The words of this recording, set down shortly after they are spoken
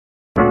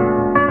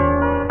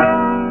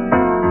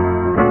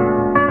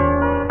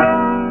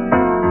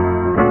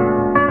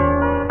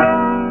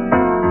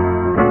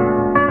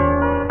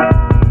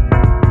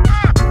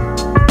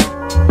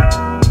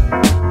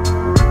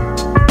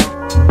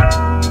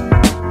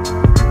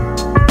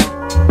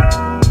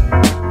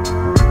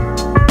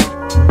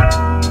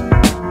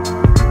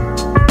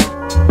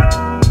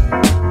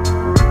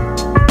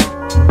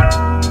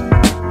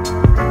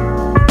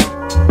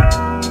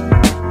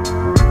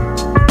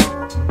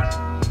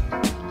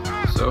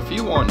So if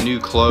you want new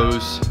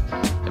clothes,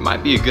 it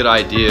might be a good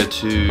idea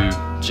to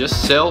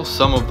just sell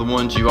some of the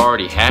ones you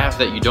already have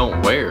that you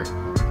don't wear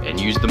and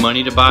use the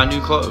money to buy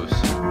new clothes.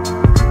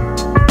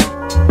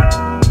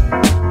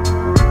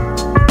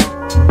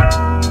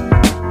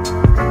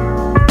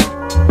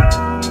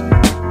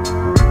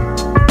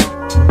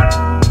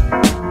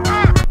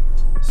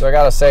 So I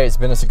gotta say, it's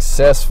been a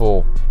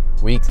successful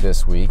week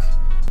this week.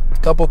 A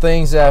couple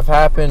things that have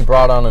happened.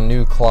 Brought on a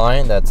new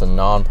client that's a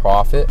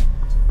nonprofit.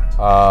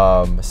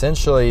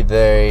 Essentially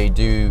they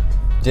do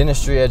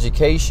dentistry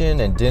education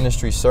and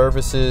dentistry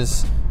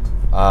services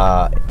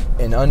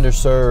in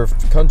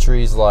underserved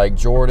countries like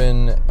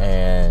Jordan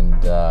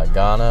and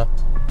Ghana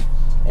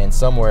and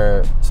some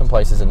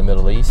places in the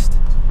Middle East.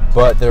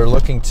 But they're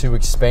looking to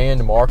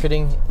expand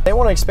marketing. They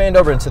want to expand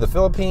over into the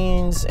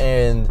Philippines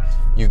and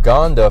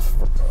Uganda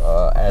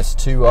as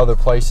two other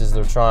places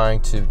they're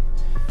trying to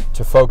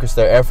focus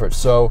their efforts.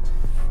 So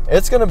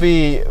it's going to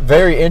be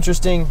very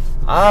interesting.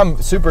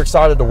 I'm super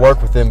excited to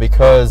work with them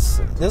because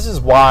this is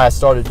why I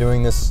started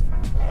doing this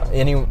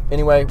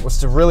anyway, was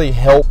to really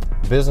help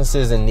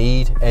businesses in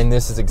need, and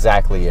this is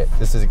exactly it.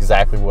 This is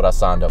exactly what I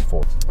signed up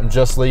for. I'm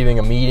just leaving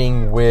a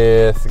meeting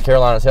with the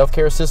Carolinas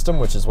healthcare system,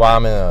 which is why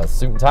I'm in a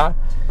suit and tie.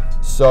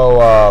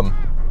 So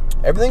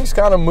everything's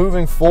kind of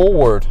moving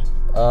forward.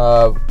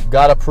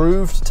 Got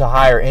approved to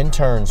hire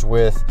interns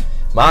with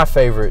my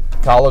favorite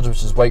college,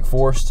 which is Wake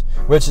Forest,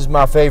 which is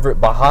my favorite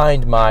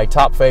behind my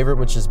top favorite,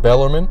 which is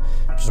Bellarmine,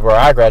 which is where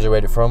I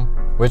graduated from,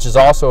 which has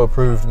also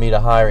approved me to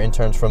hire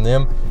interns from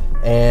them.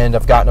 And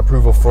I've gotten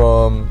approval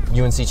from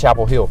UNC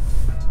Chapel Hill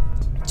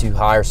to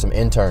hire some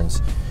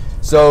interns.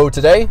 So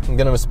today I'm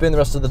going to spend the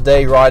rest of the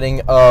day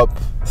writing up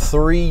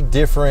 3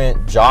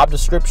 different job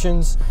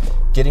descriptions,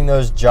 getting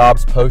those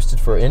jobs posted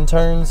for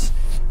interns,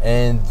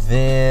 and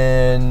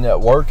then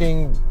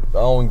working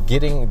on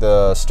getting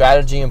the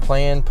strategy and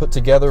plan put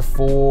together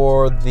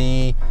for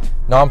the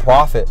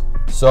nonprofit.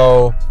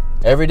 So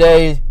every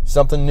day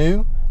something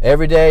new,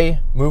 every day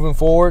moving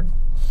forward.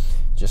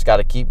 Just got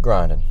to keep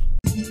grinding.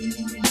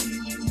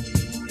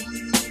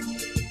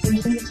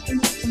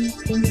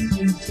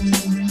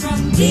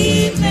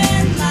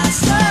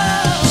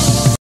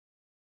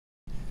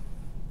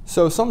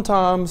 So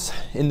sometimes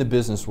in the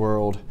business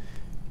world,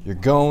 you're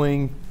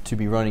going to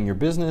be running your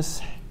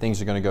business,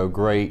 things are going to go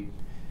great.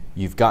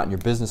 You've gotten your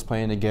business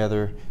plan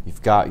together,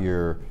 you've got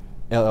your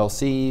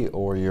LLC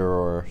or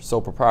your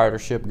sole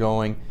proprietorship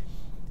going,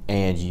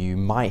 and you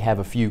might have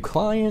a few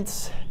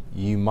clients,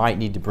 you might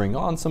need to bring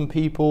on some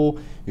people,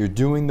 you're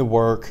doing the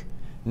work.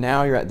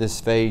 Now you're at this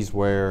phase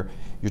where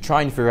you're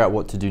trying to figure out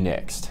what to do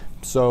next.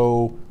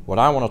 So what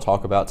I want to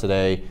talk about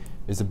today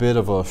is a bit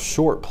of a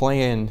short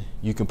plan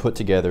you can put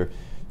together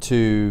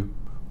to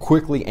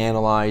quickly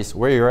analyze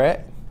where you're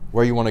at,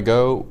 where you want to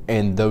go,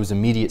 and those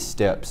immediate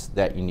steps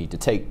that you need to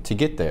take to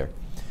get there.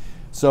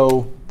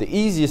 So the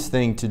easiest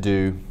thing to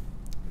do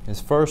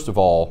is, first of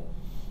all,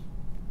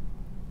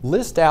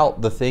 list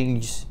out the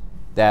things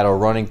that are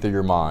running through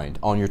your mind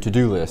on your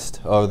to-do list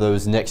of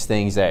those next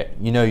things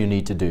that you know you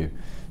need to do.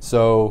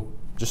 So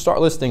just start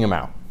listing them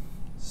out.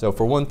 So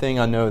for one thing,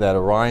 I know that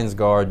Orion's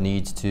Guard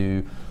needs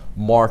to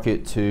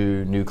market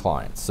to new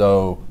clients.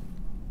 So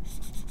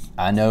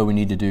I know we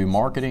need to do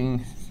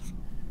marketing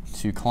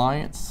to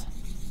clients,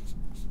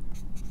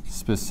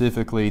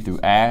 specifically through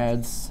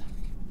ads.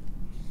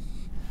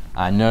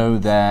 I know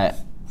that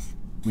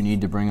we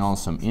need to bring on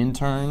some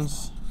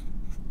interns.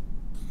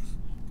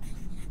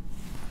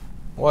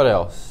 What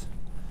else?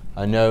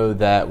 I know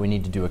that we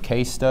need to do a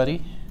case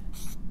study.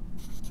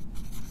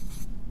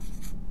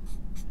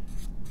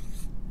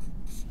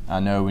 I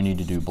know we need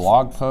to do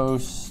blog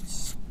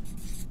posts.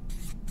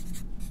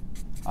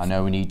 I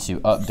know we need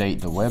to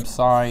update the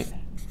website.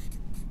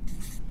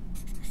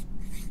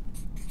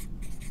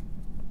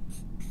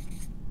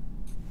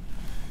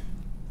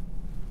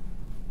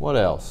 What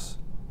else?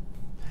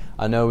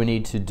 I know we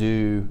need to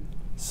do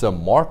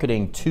some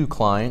marketing to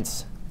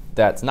clients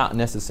that's not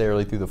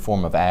necessarily through the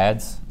form of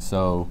ads.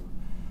 So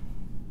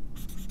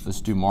let's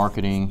do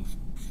marketing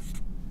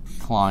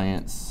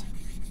clients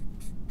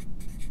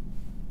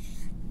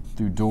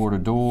through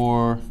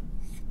door-to-door,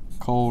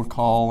 cold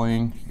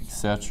calling,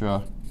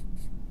 etc.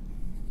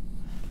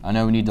 I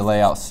know we need to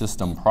lay out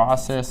system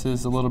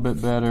processes a little bit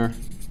better.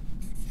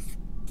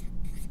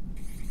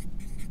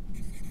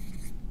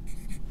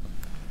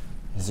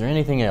 Is there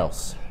anything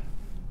else?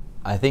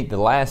 I think the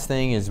last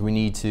thing is we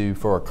need to,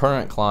 for our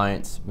current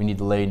clients, we need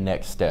to lay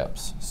next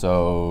steps.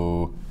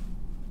 So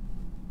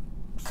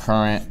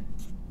current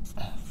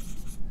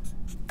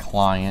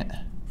client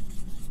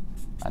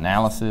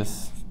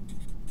analysis.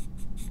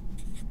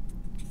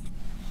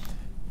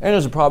 And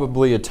there's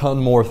probably a ton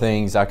more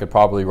things I could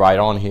probably write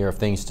on here of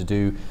things to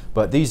do,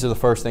 but these are the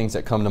first things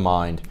that come to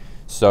mind.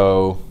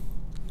 So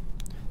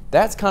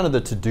that's kind of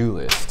the to-do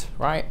list,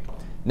 right?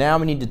 Now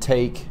we need to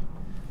take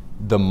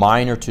the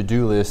minor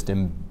to-do list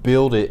and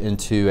build it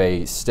into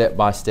a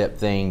step-by-step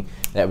thing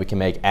that we can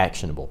make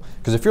actionable.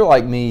 Because if you're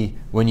like me,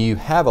 when you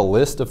have a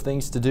list of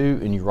things to do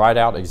and you write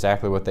out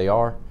exactly what they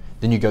are,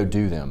 then you go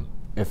do them.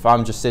 if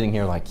I'm just sitting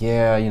here like,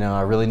 yeah, you know,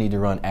 I really need to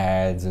run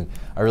ads and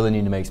I really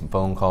need to make some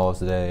phone calls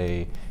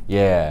today,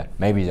 yeah,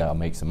 maybe I'll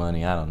make some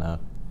money, I don't know.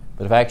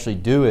 But if I actually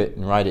do it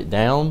and write it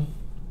down,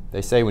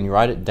 they say when you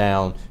write it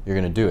down, you're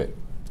going to do it.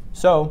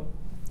 So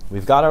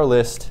we've got our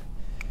list.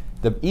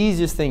 The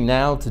easiest thing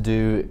now to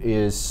do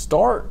is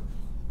start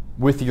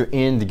with your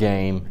end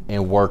game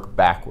and work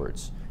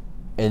backwards.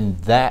 And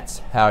that's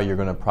how you're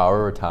going to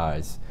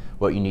prioritize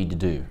what you need to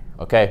do,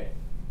 okay?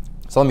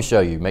 So let me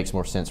show you. It makes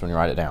more sense when you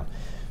write it down.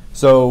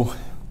 So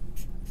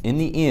in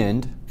the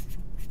end,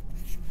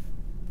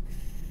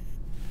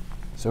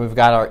 so we've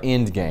got our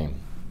end game.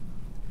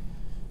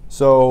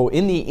 So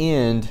in the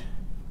end,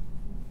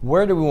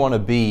 where do we want to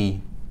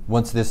be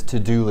once this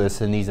to-do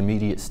list and these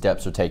immediate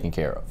steps are taken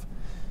care of?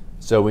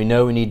 So we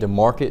know we need to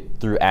market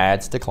through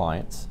ads to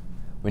clients.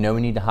 We know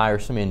we need to hire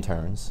some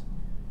interns.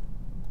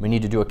 We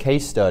need to do a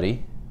case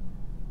study,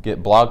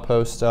 get blog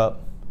posts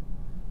up,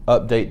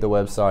 update the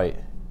website.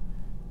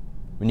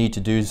 We need to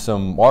do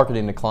some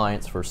marketing to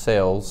clients for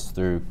sales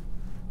through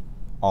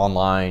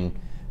online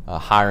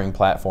hiring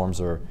platforms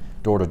or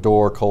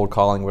door-to-door, cold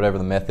calling, whatever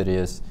the method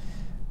is.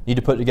 Need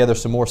to put together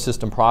some more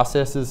system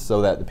processes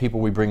so that the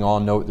people we bring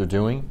on know what they're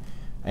doing.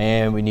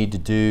 And we need to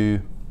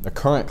do a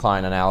current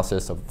client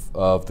analysis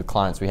of the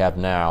clients we have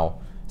now,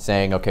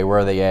 saying, okay, where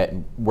are they at?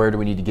 And where do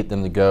we need to get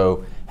them to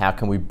go? How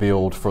can we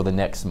build for the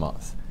next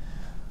month?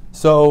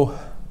 So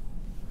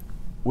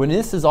when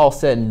this is all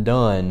said and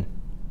done,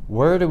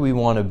 where do we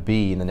want to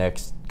be in the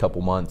next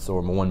couple months or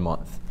 1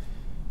 month?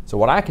 So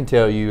what I can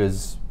tell you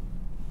is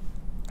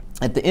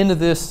at the end of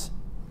this,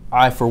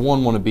 I for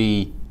one want to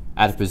be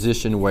at a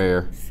position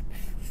where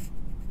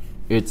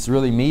it's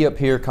really me up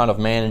here kind of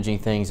managing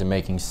things and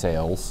making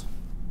sales.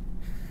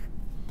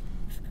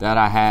 That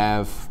I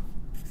have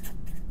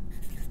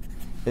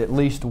at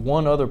least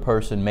one other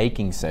person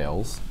making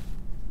sales.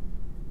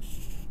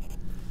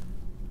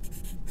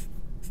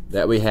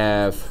 That we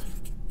have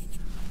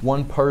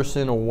one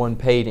person or one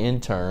paid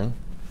intern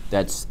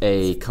that's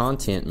a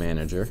content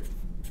manager.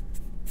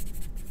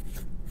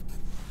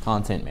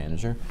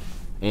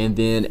 And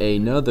then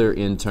another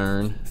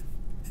intern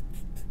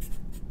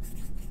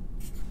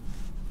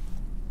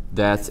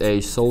that's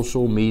a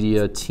social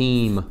media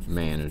team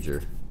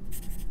manager.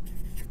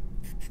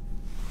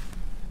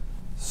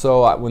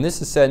 So when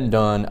this is said and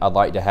done, I'd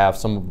like to have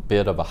some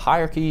bit of a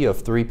hierarchy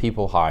of 3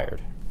 people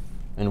hired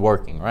and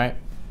working, right?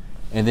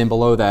 And then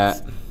below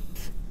that,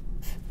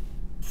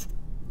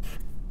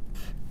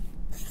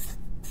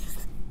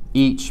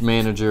 each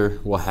manager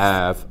will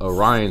have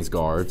Orion's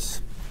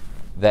guards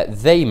that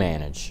they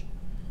manage.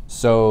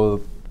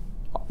 So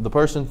the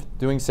person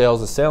doing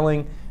sales is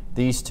selling.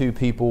 These 2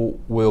 people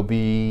will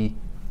be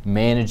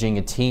managing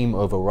a team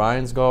of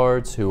Orion's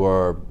guards who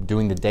are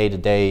doing the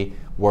day-to-day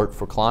work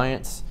for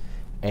clients,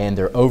 and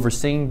they're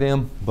overseeing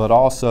them, but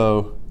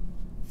also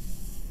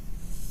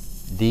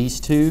these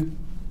 2.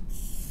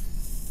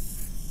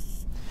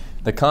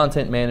 The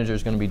content manager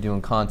is going to be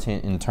doing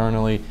content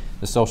internally.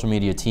 The social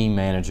media team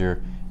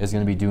manager is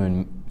going to be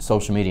doing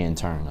social media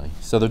internally.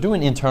 So they're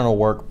doing internal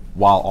work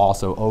while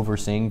also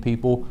overseeing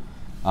people.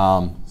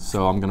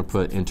 So I'm going to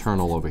put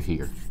internal over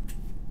here.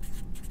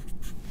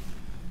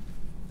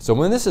 So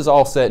when this is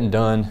all said and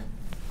done,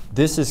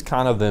 this is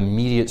kind of the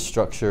immediate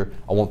structure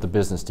I want the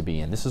business to be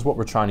in. This is what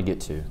we're trying to get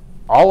to.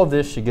 All of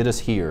this should get us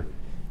here.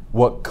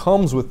 What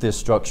comes with this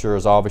structure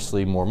is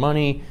obviously more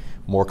money,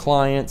 more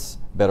clients,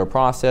 better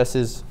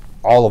processes,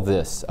 all of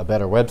this, a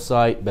better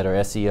website, better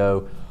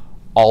SEO,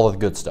 all of the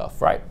good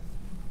stuff, right?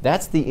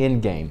 That's the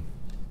end game.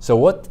 So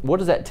what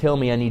does that tell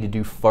me I need to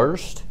do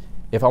first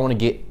if I want to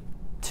get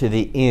to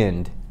the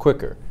end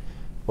quicker?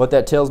 What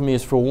that tells me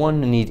is, for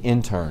one, I need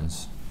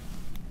interns.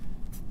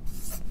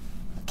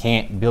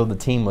 Can't build the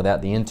team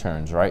without the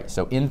interns, right?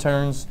 So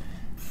interns,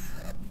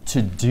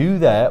 to do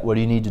that, what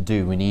do you need to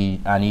do?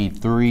 I need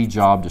 3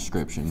 job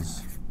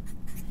descriptions.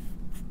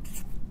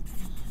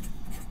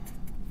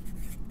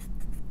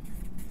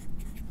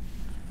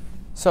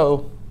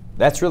 So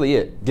that's really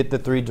it. Get the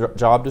 3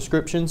 job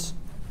descriptions,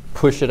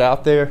 push it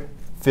out there,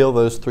 fill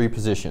those 3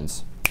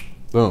 positions.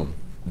 Boom.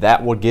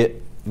 That will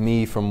get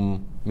me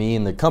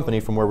and the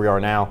company from where we are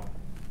now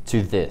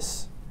to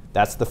this.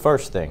 That's the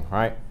first thing,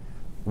 right?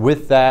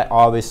 With that,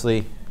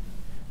 obviously,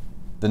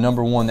 the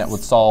number one that would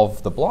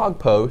solve the blog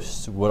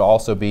posts would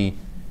also be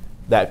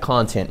that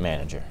content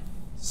manager.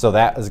 So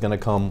that is going to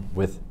come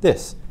with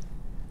this.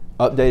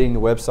 Updating the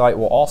website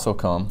will also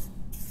come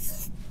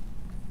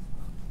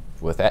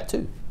with that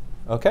too.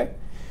 Okay?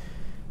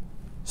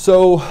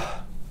 So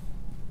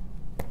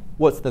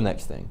what's the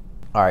next thing?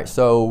 All right,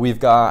 so we've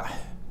got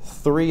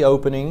 3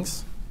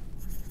 openings.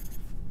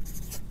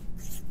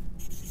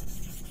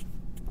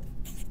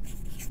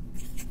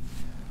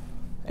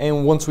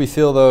 And once we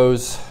fill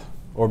those,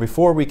 or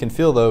before we can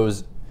fill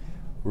those,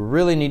 we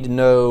really need to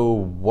know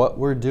what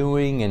we're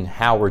doing and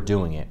how we're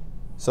doing it.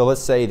 So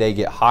let's say they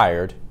get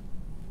hired.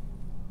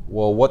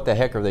 Well, what the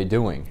heck are they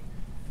doing?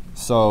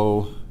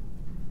 So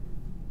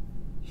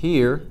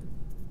here,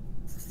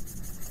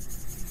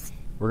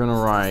 we're going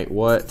to write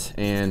what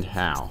and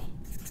how.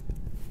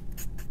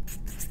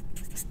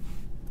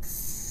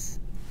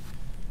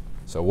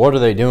 So what are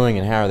they doing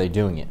and how are they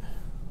doing it?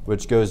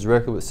 Which goes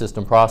directly with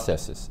system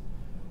processes.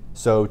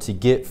 So to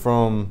get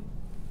from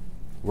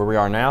where we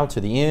are now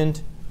to the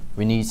end,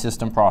 we need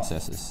system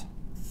processes.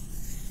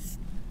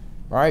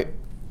 Right?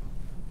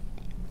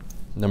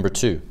 Number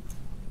 2.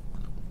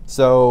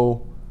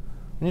 So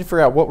we need to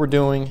figure out what we're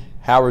doing,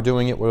 how we're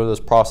doing it, what do those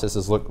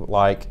processes look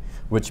like,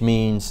 which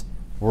means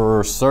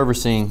we're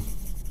servicing.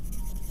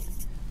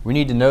 We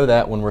need to know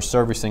that when we're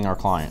servicing our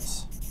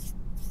clients.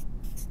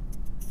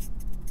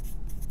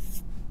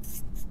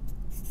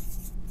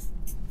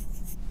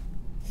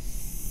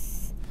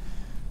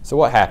 So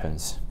what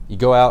happens? You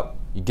go out,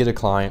 you get a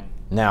client,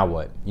 now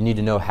what? You need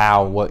to know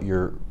what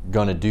you're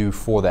going to do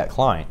for that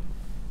client.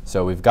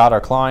 So we've got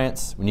our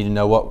clients, we need to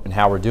know what and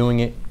how we're doing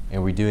it,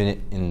 and we're doing it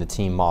in the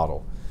team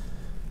model.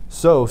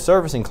 So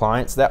servicing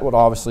clients, that would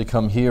obviously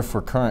come here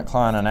for current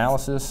client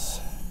analysis.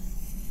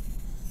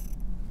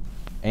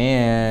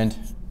 And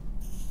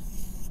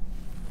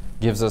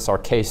gives us our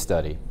case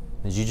study.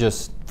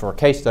 For a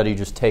case study, you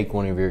just take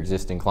one of your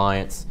existing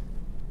clients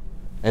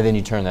and then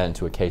you turn that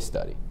into a case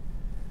study.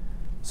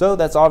 So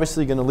that's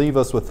obviously going to leave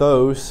us with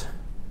those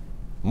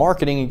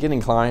marketing and getting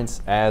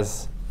clients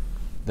as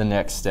the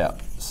next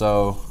step.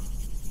 So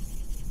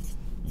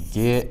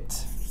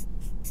get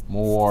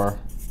more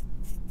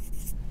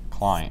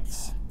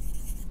clients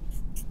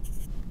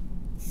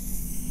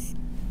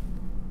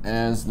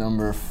as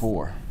number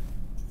 4.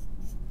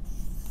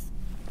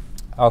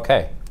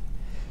 Okay.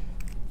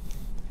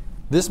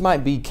 This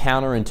might be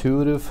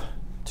counterintuitive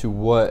to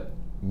what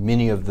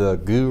many of the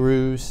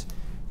gurus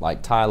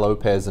like Ty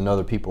Lopez and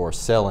other people are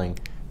selling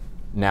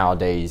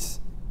nowadays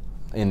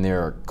in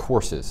their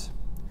courses.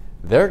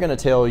 They're going to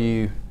tell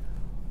you,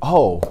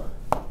 oh,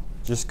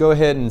 just go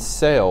ahead and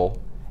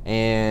sell,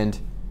 and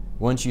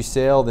once you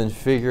sell, then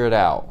figure it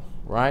out,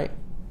 right?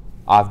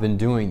 I've been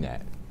doing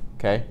that,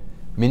 okay?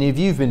 Many of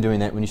you have been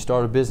doing that when you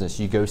start a business.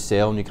 You go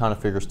sell and you kind of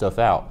figure stuff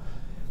out.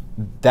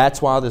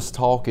 That's why this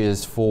talk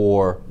is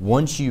for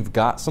once you've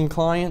got some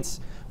clients,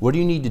 what do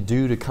you need to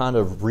do to kind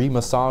of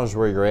re-massage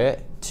where you're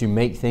at to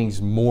make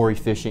things more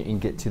efficient and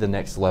get to the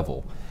next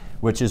level,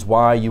 which is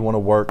why you want to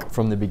work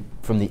from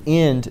the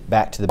end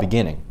back to the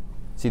beginning.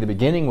 See, the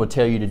beginning will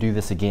tell you to do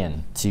this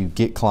again, to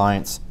get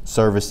clients,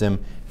 service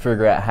them,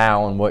 figure out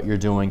how and what you're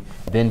doing,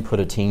 then put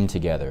a team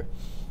together.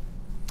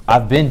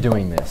 I've been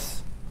doing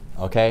this,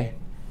 okay?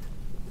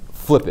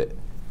 Flip it.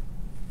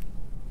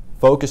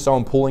 Focus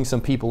on pulling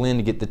some people in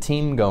to get the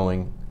team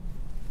going.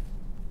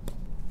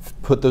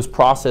 Put those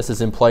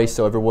processes in place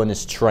so everyone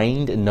is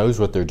trained and knows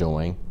what they're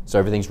doing, so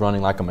everything's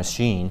running like a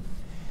machine.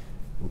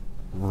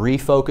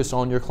 Refocus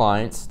on your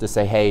clients to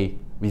say, hey,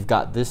 we've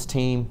got this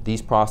team,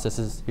 these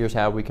processes, here's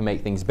how we can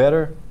make things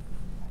better.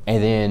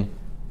 And then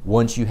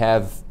once you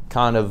have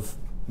kind of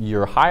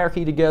your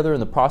hierarchy together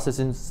and the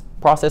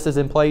processes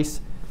in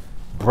place,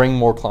 bring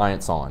more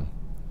clients on.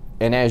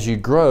 And as you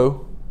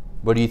grow,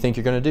 what do you think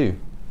you're going to do?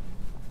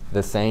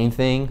 The same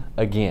thing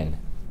again.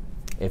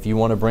 If you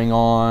want to bring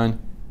on,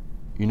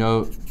 you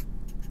know,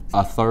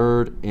 a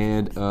third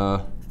and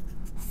a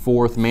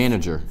fourth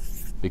manager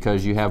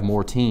because you have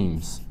more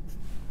teams,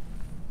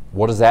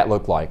 what does that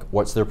look like?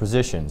 What's their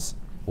positions?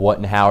 What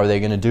and how are they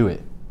going to do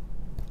it?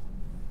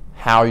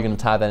 How are you going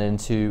to tie that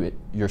into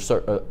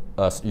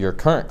your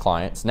current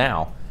clients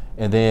now?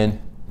 And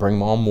then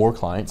bring on more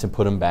clients and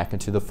put them back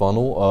into the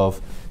funnel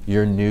of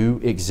your new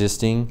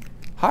existing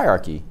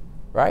hierarchy,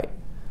 right?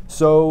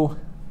 So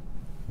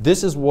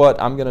this is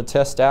what I'm going to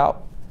test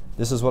out.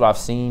 This is what I've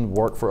seen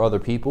work for other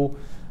people.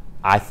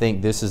 I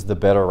think this is the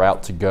better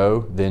route to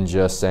go than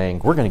just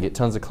saying, we're going to get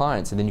tons of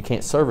clients, and then you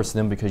can't service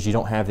them because you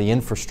don't have the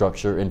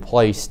infrastructure in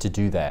place to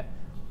do that,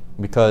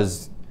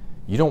 because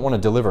you don't want to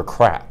deliver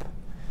crap.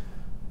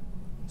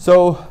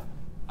 So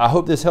I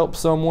hope this helps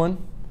someone.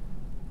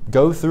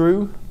 Go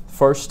through.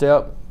 First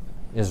step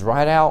is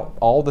write out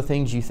all the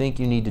things you think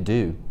you need to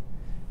do,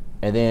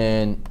 and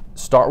then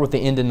start with the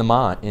end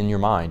in your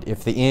mind.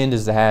 If the end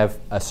is to have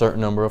a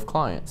certain number of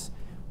clients,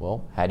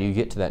 well, how do you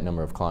get to that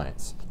number of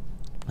clients?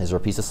 Is there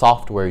a piece of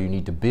software you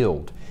need to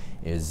build?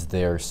 Is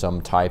there some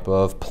type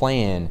of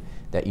plan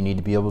that you need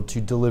to be able to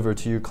deliver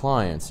to your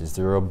clients? Is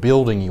there a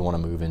building you want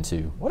to move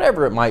into?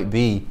 Whatever it might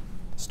be,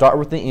 start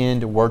with the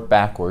end and work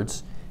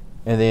backwards,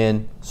 and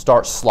then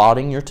start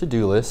slotting your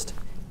to-do list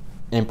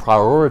and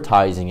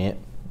prioritizing it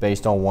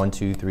based on 1,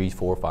 2, 3,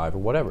 4, 5, or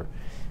whatever.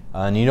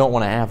 And you don't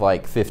want to have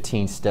like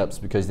 15 steps,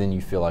 because then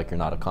you feel like you're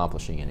not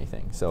accomplishing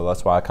anything. So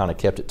that's why I kind of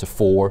kept it to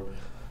 4.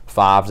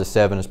 5 to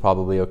 7 is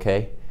probably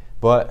okay.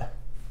 But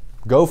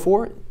go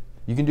for it.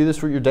 You can do this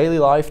for your daily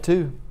life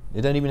too.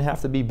 It doesn't even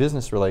have to be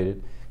business related.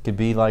 It could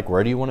be like,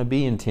 where do you want to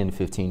be in 10,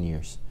 15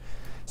 years?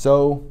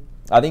 So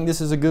I think this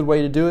is a good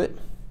way to do it.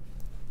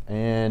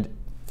 And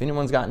if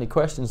anyone's got any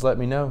questions, let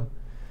me know.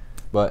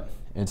 But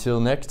until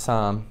next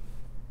time,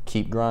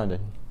 keep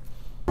grinding.